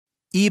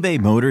eBay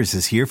Motors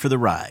is here for the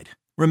ride.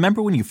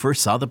 Remember when you first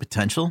saw the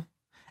potential?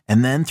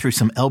 And then through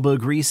some elbow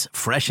grease,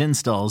 fresh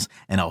installs,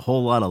 and a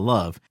whole lot of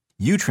love,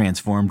 you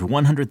transformed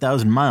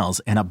 100,000 miles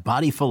and a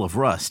body full of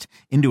rust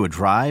into a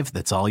drive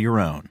that's all your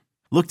own.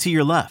 Look to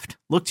your left.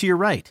 Look to your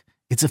right.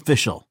 It's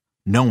official.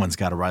 No one's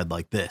got a ride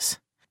like this.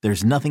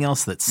 There's nothing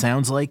else that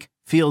sounds like,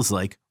 feels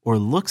like, or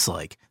looks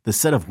like the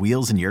set of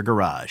wheels in your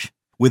garage.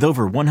 With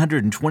over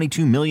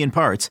 122 million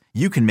parts,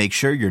 you can make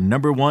sure your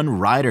number one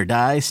ride or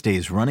die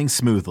stays running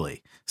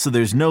smoothly. So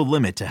there's no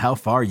limit to how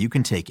far you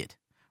can take it.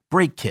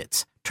 Brake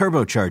kits,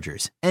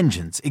 turbochargers,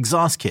 engines,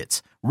 exhaust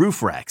kits,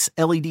 roof racks,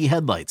 LED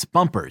headlights,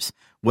 bumpers,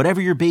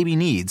 whatever your baby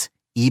needs,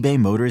 eBay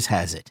Motors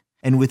has it.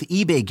 And with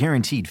eBay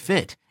Guaranteed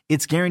Fit,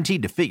 it's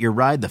guaranteed to fit your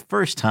ride the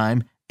first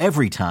time,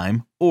 every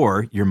time,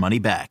 or your money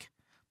back.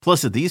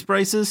 Plus at these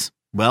prices,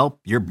 well,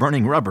 you're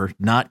burning rubber,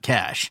 not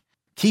cash.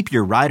 Keep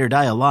your ride or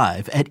die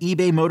alive at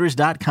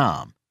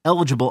ebaymotors.com.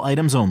 Eligible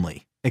items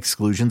only.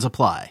 Exclusions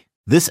apply.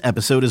 This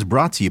episode is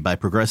brought to you by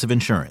Progressive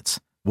Insurance.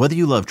 Whether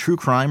you love true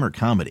crime or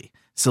comedy,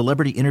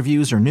 celebrity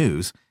interviews or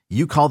news,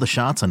 you call the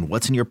shots on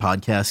what's in your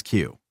podcast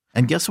queue.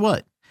 And guess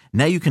what?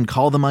 Now you can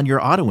call them on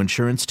your auto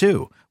insurance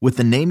too with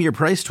the Name Your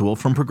Price tool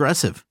from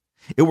Progressive.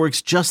 It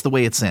works just the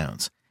way it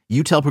sounds.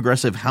 You tell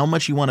Progressive how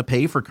much you want to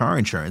pay for car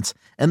insurance,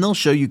 and they'll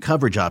show you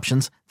coverage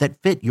options that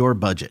fit your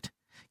budget.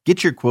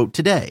 Get your quote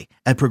today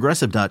at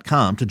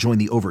Progressive.com to join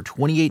the over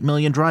 28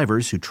 million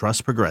drivers who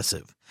trust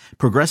Progressive.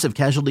 Progressive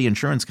Casualty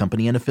Insurance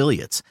Company and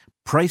Affiliates.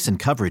 Price and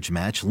coverage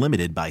match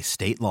limited by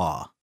state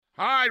law.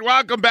 All right,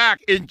 welcome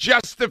back. In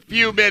just a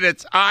few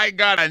minutes, I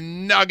got a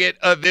nugget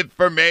of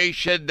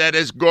information that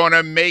is going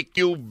to make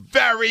you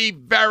very,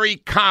 very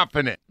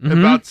confident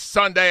about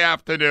Sunday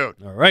afternoon.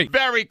 All right.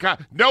 Very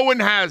confident. No one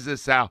has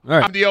this, Al. All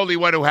right. I'm the only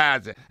one who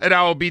has it, and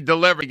I will be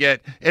delivering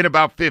it in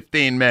about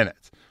 15 minutes.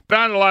 But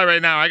on the line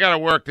right now, I got to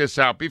work this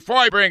out. Before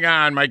I bring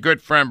on my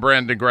good friend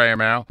Brandon Graham,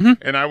 Al,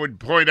 and I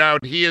would point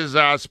out he is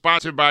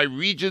sponsored by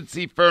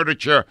Regency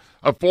Furniture.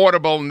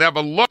 Affordable,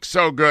 never looked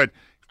so good.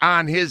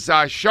 On his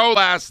show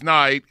last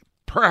night,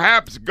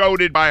 perhaps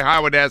goaded by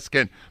Howard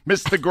Eskin,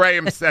 Mr.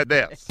 Graham said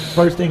this.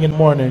 First thing in the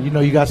morning,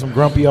 you got some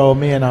grumpy old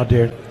men out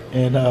there,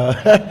 and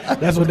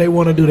that's what they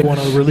want to do. They want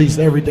to release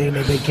everything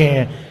that they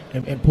can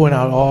and point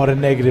out all the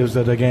negatives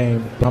of the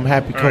game. I'm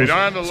happy Coach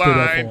on the stood up for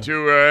line him.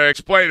 to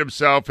explain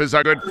himself is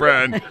our good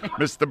friend,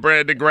 Mr.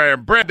 Brandon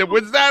Graham. Brandon,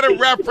 was that a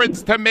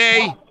reference to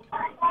me?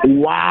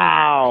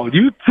 Wow,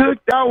 you took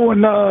that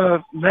one,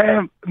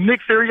 man. Nick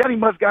Sirianni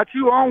must got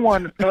you on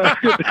one. Well,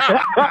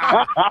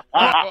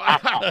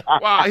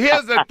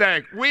 here's the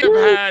thing. We've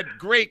had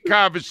great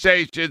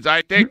conversations.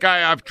 I think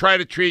I've tried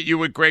to treat you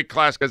with great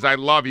class because I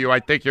love you.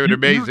 I think you're an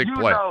amazing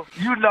player.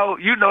 You know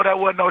that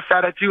wasn't no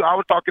shot at you. I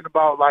was talking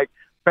about,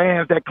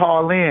 fans that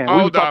call in. Oh,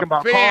 we were talking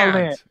about fans.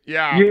 call in.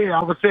 Yeah. Yeah,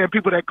 I was saying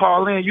people that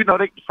call in.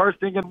 They first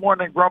thing in the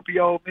morning, grumpy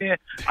old men.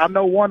 I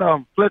know one of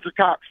them, Fletcher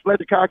Cox.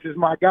 Fletcher Cox is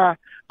my guy.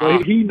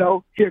 But he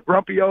a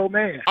grumpy old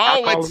man.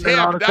 Oh, it's him.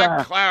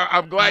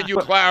 I'm glad you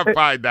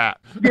clarified that.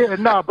 Yeah,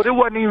 no, but it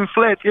wasn't even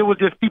Fletch. It was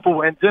just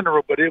people in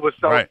general. But it was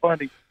so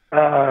funny,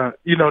 that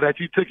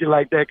you took it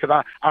like that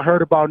because I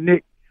heard about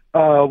Nick,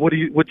 what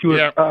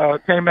you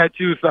came at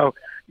you. So.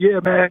 Yeah,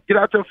 man, get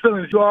out your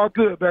feelings. You're all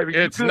good, baby.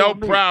 It's no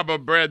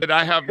problem, Brandon.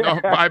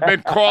 I've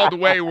been called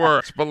way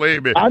worse,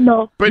 believe me. I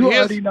know. But you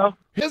already know.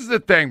 Here's the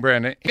thing,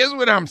 Brandon. Here's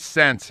what I'm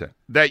sensing.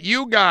 That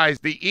you guys,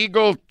 the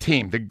Eagle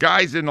team, the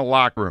guys in the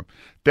locker room,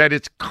 that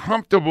it's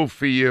comfortable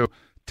for you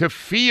to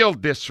feel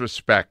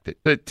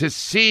disrespected, to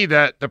see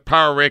that the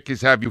power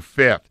rankings have you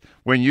fifth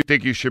when you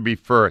think you should be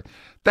first.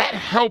 That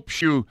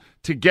helps you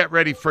to get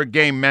ready for a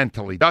game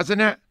mentally, doesn't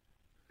it?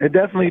 It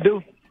definitely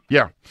do.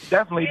 Yeah.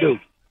 Definitely do.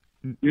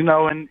 You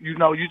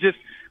just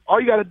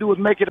all you got to do is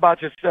make it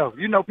about yourself.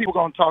 People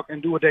gonna talk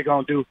and do what they're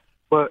gonna do,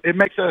 but it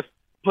makes us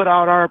put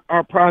out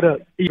our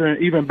product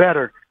even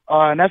better,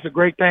 and that's a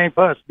great thing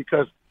for us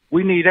because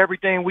we need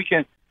everything we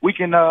can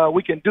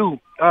do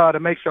to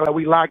make sure that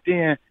we locked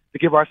in to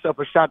give ourselves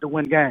a shot to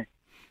win the game.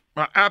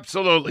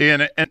 Absolutely,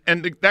 and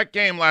that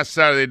game last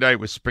Saturday night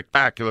was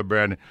spectacular,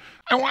 Brandon.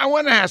 I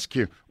want to ask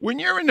you, when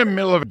you're in the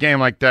middle of a game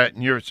like that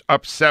and you're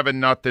up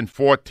 7-0,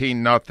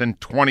 14-0,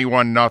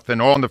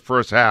 21-0, all in the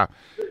first half,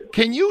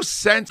 can you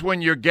sense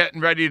when you're getting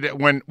ready to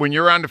when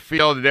you're on the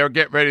field and they're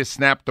getting ready to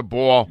snap the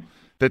ball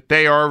that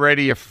they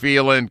already are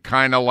feeling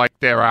kind of like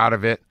they're out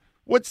of it?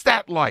 What's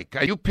that like?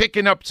 Are you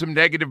picking up some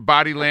negative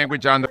body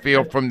language on the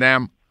field from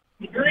them?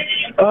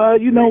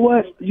 You know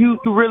what? You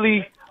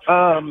really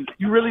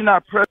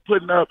not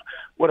putting up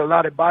with a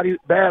lot of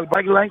bad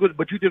body language,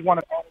 but you just want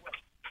to.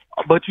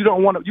 But you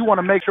don't want to. You want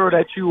to make sure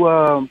that you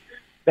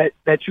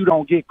that you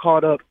don't get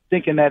caught up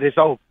thinking that it's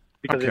over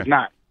because it's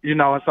not. And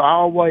so I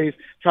always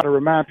try to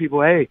remind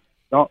people, hey,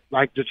 don't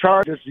like the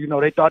Chargers.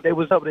 They thought they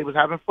was up. They was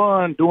having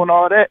fun doing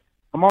all that.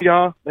 Come on,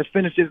 y'all. Let's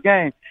finish this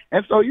game.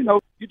 And so,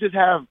 you just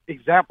have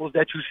examples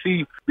that you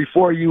see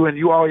before you, and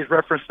you always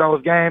reference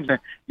those games and,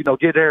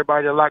 get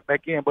everybody to lock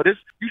back in. But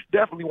you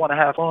definitely want to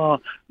have fun,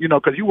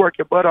 because you work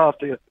your butt off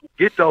to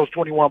get those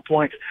 21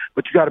 points,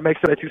 but you got to make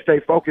sure that you stay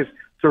focused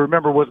to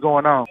remember what's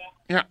going on.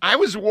 Yeah, I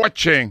was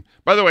watching.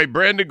 By the way,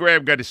 Brandon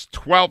Graham got his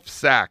 12th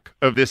sack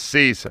of this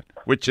season,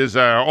 which is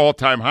an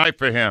all-time high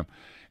for him.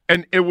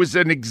 And it was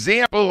an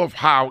example of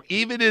how,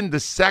 even in the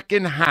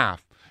second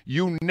half,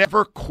 you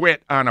never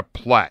quit on a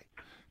play.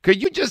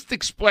 Could you just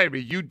explain to me?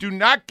 You do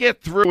not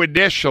get through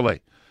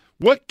initially.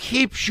 What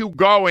keeps you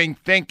going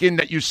thinking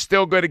that you're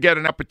still going to get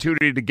an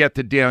opportunity to get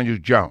to Daniel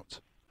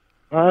Jones?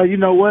 You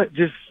know what?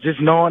 Just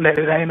knowing that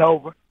it ain't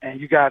over and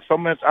you got so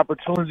much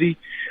opportunity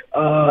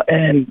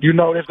and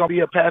there's going to be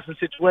a passing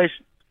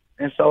situation.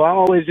 And so I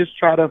always just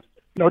try to,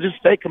 just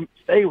stay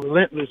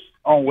relentless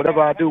on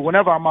whatever I do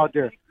whenever I'm out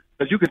there,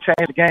 because you can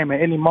change the game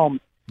at any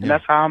moment. And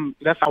that's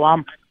how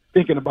I'm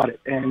thinking about it.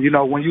 And,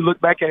 when you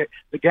look back at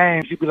the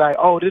games, you be like,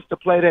 oh, this the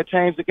play that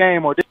changed the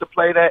game, or this the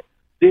play that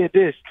did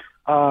this.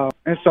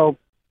 And so,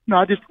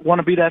 I just want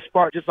to be that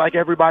spark just like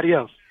everybody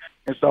else.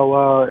 And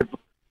so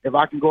if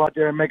I can go out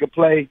there and make a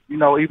play,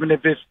 even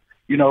if it's,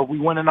 we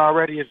winning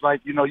already, it's like,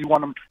 you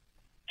want them,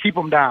 keep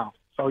them down.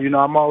 So,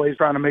 I'm always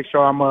trying to make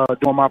sure I'm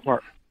doing my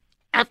part.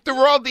 After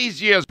all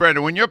these years,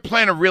 Brandon, when you're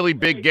playing a really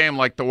big game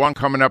like the one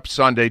coming up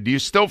Sunday, do you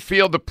still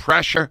feel the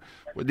pressure,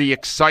 the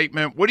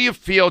excitement? What do you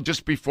feel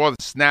just before the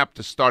snap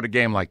to start a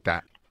game like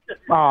that?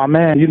 Oh,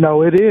 man,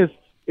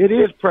 it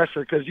is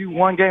pressure, because you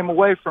one game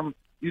away from,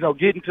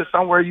 getting to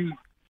somewhere you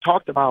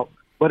talked about.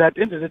 But at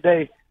the end of the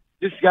day,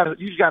 you just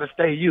gotta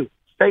stay you.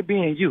 Stay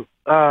being you,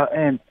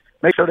 and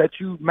make sure that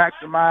you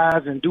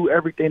maximize and do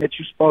everything that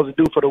you're supposed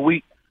to do for the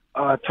week.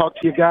 Talk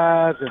to your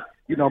guys and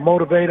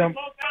motivate them,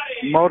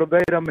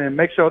 and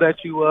make sure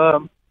that you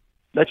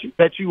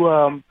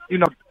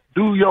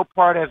do your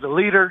part as a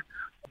leader,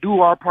 do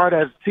our part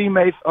as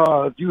teammates.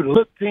 Do the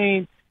look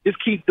team. Just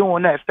keep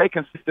doing that. Stay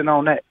consistent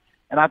on that,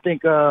 and I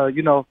think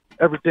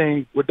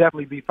everything will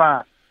definitely be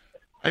fine.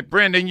 Hey,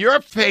 Brandon,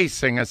 you're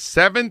facing a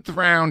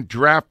 7th-round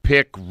draft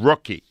pick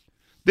rookie.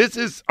 This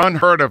is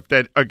unheard of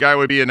that a guy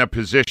would be in a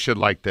position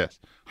like this.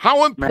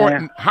 How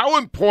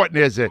important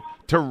is it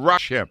to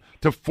rush him,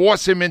 to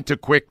force him into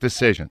quick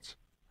decisions?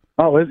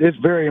 Oh, it's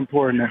very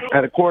important.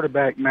 At a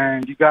quarterback,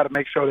 man, you got to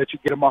make sure that you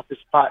get him off the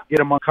spot, get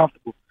him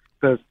uncomfortable,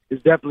 because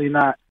it's definitely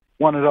not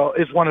one of those.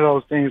 It's one of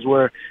those things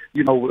where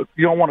you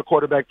don't want a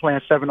quarterback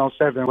playing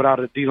 7-on-7 without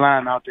a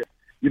D-line out there.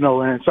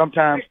 And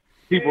sometimes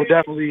people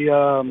definitely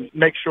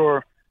make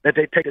sure that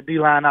they take the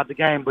D-line out the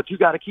game, but you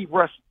got to keep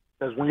rushing,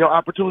 because when your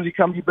opportunity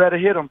comes, you better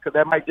hit them, because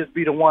that might just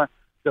be the one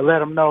to let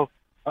them know,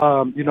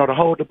 to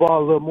hold the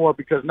ball a little more,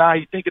 because now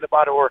he's thinking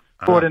about it, or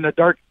throw it in the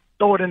dirt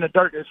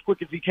as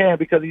quick as he can,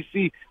 because he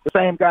see the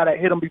same guy that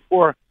hit him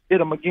before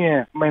hit him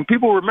again. I mean,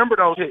 people remember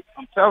those hits.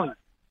 I'm telling you.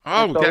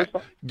 Oh,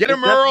 so get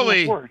him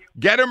early.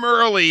 Get him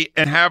early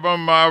and have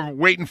him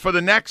waiting for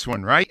the next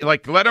one, right?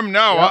 Like, let him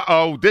know,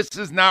 yep. This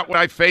is not what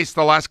I faced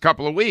the last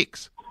couple of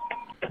weeks.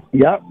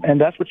 Yep,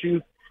 and that's what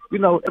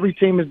every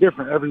team is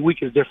different. Every week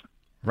is different.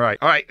 Right.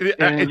 All right.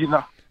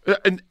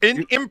 And,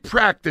 in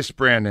practice,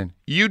 Brandon,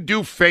 you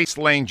do face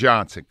Lane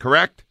Johnson,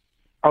 correct?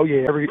 Oh,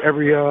 yeah,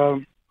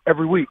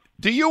 every week.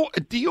 Do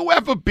you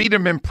ever beat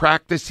him in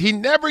practice? He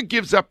never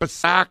gives up a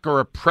sack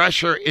or a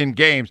pressure in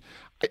games.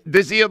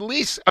 Does he at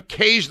least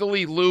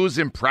occasionally lose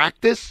in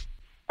practice?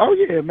 Oh,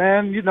 yeah,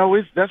 man.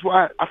 That's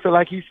why I feel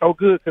like he's so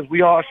good, because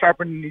we all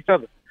sharpening each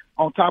other.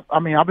 On top,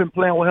 I've been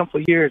playing with him for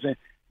years, and,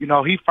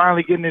 he's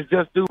finally getting his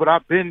just due, but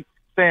I've been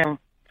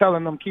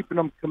telling them, keeping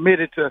them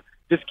committed to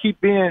just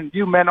keep being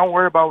you, man. Don't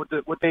worry about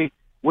what they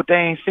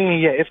ain't seeing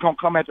yet. It's going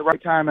to come at the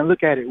right time, and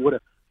look at it. With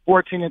a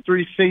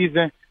 14-3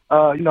 season,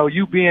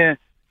 you being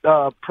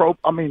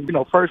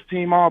first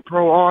team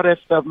All-Pro, all that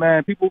stuff,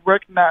 man. People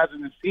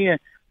recognizing and seeing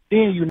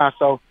you now.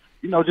 So,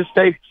 just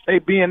stay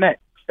being that.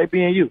 Stay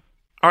being you.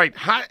 All right.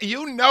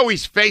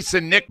 He's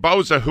facing Nick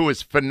Bosa, who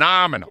is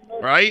phenomenal,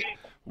 right?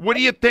 What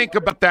do you think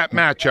about that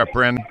matchup,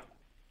 Brandon?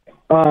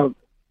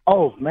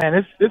 Oh,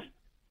 man,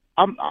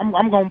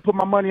 I'm going to put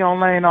my money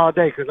on Lane all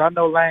day, because I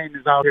know Lane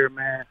is out here,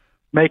 man,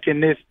 making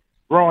this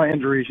growing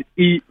injury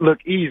look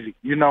easy,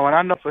 and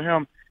I know for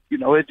him,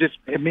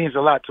 it means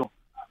a lot to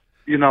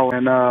him,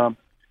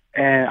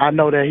 and I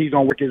know that he's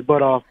going to work his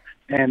butt off,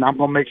 and I'm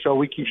going to make sure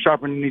we keep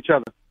sharpening each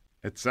other.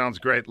 It sounds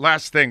great.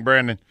 Last thing,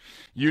 Brandon,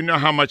 you know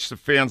how much the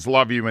fans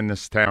love you in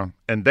this town,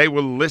 and they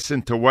will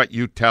listen to what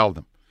you tell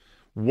them.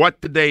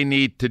 What do they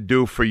need to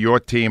do for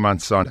your team on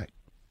Sunday?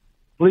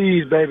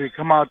 Please, baby,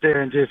 come out there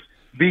and just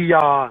be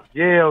y'all,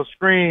 yell,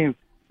 scream.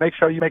 Make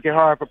sure you make it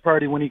hard for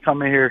Purdy when he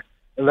come in here,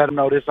 and let him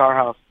know this is our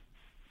house.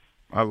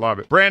 I love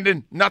it.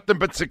 Brandon, nothing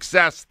but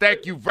success.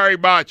 Thank you very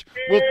much.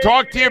 We'll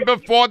talk to you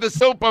before the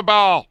Super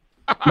Bowl.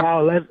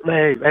 No,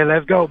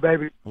 let's go,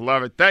 baby.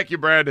 Love it. Thank you,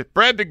 Brandon.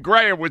 Brandon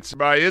Graham with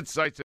some insights.